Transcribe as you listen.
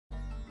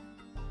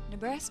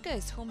Nebraska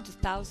is home to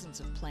thousands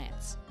of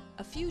plants.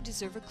 A few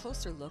deserve a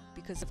closer look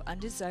because of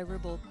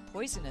undesirable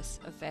poisonous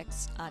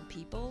effects on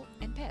people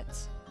and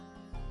pets.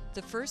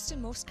 The first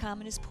and most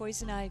common is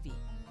poison ivy.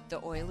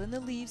 The oil in the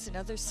leaves and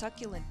other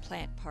succulent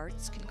plant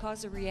parts can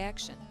cause a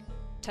reaction.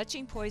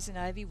 Touching poison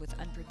ivy with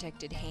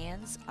unprotected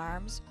hands,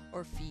 arms,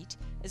 or feet,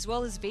 as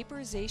well as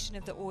vaporization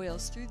of the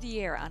oils through the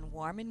air on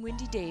warm and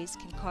windy days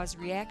can cause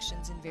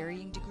reactions in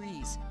varying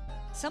degrees.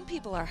 Some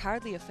people are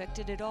hardly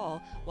affected at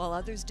all, while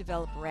others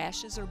develop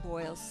rashes or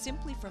boils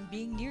simply from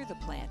being near the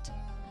plant.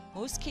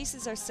 Most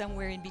cases are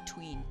somewhere in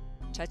between.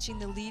 Touching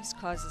the leaves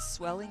causes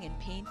swelling and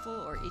painful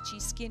or itchy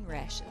skin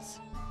rashes.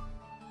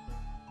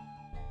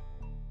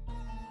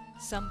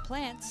 Some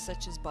plants,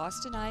 such as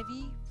Boston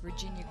ivy,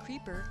 Virginia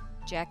creeper,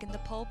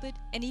 jack-in-the-pulpit,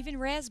 and even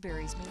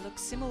raspberries may look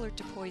similar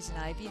to poison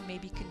ivy and may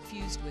be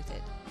confused with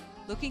it.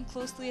 Looking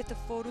closely at the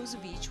photos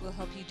of each will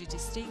help you to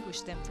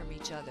distinguish them from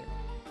each other.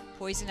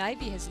 Poison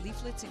ivy has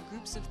leaflets in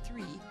groups of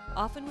 3,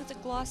 often with a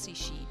glossy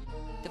sheen.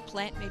 The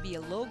plant may be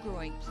a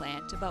low-growing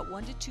plant, about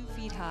 1 to 2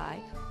 feet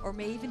high, or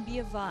may even be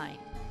a vine.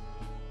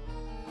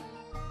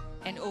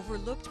 An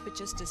overlooked but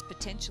just as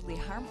potentially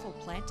harmful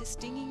plant is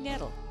stinging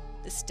nettle.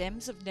 The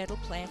stems of nettle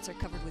plants are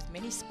covered with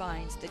many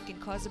spines that can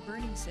cause a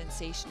burning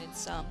sensation in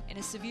some and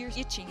a severe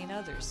itching in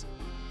others.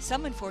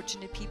 Some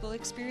unfortunate people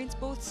experience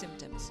both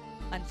symptoms.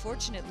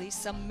 Unfortunately,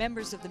 some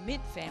members of the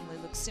mint family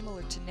look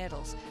similar to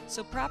nettles,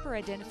 so proper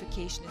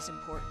identification is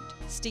important.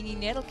 Stinging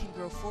nettle can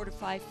grow 4 to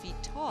 5 feet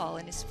tall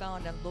and is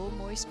found on low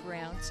moist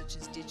ground such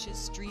as ditches,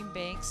 stream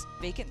banks,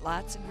 vacant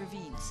lots, and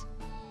ravines.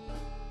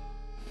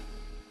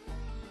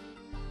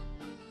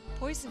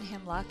 Poison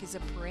hemlock is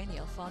a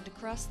perennial found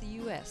across the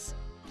U.S.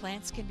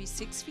 Plants can be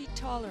 6 feet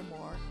tall or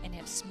more and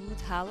have smooth,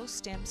 hollow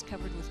stems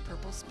covered with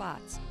purple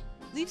spots.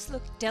 Leaves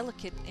look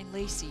delicate and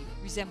lacy,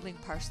 resembling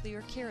parsley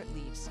or carrot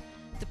leaves.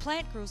 The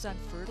plant grows on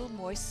fertile,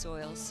 moist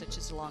soils such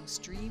as along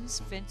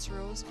streams, fence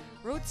rows,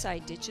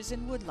 roadside ditches,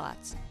 and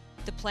woodlots.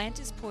 The plant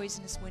is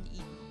poisonous when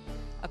eaten.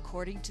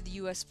 According to the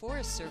U.S.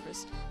 Forest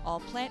Service, all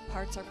plant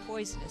parts are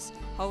poisonous,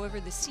 however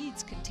the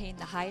seeds contain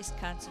the highest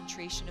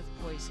concentration of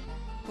poison.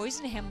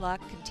 Poison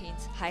hemlock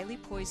contains highly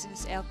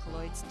poisonous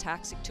alkaloids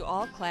toxic to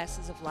all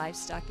classes of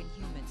livestock and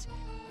humans.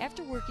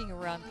 After working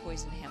around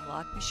poison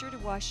hemlock, be sure to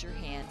wash your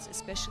hands,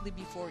 especially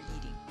before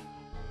eating.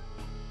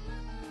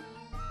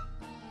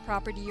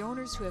 Property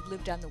owners who have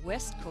lived on the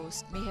West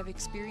Coast may have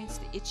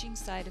experienced the itching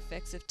side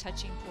effects of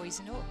touching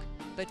poison oak,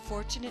 but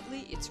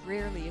fortunately it's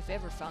rarely if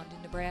ever found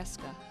in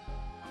Nebraska.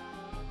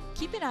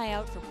 Keep an eye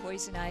out for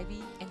poison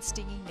ivy and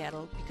stinging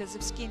nettle because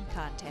of skin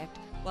contact,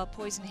 while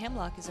poison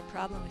hemlock is a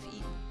problem if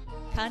eaten.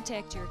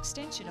 Contact your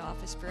extension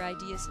office for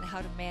ideas on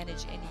how to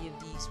manage any of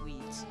these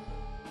weeds.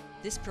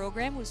 This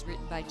program was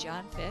written by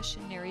John Fesh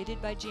and narrated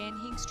by Jan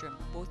Hingstrom,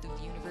 both of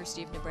the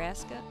University of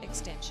Nebraska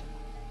Extension.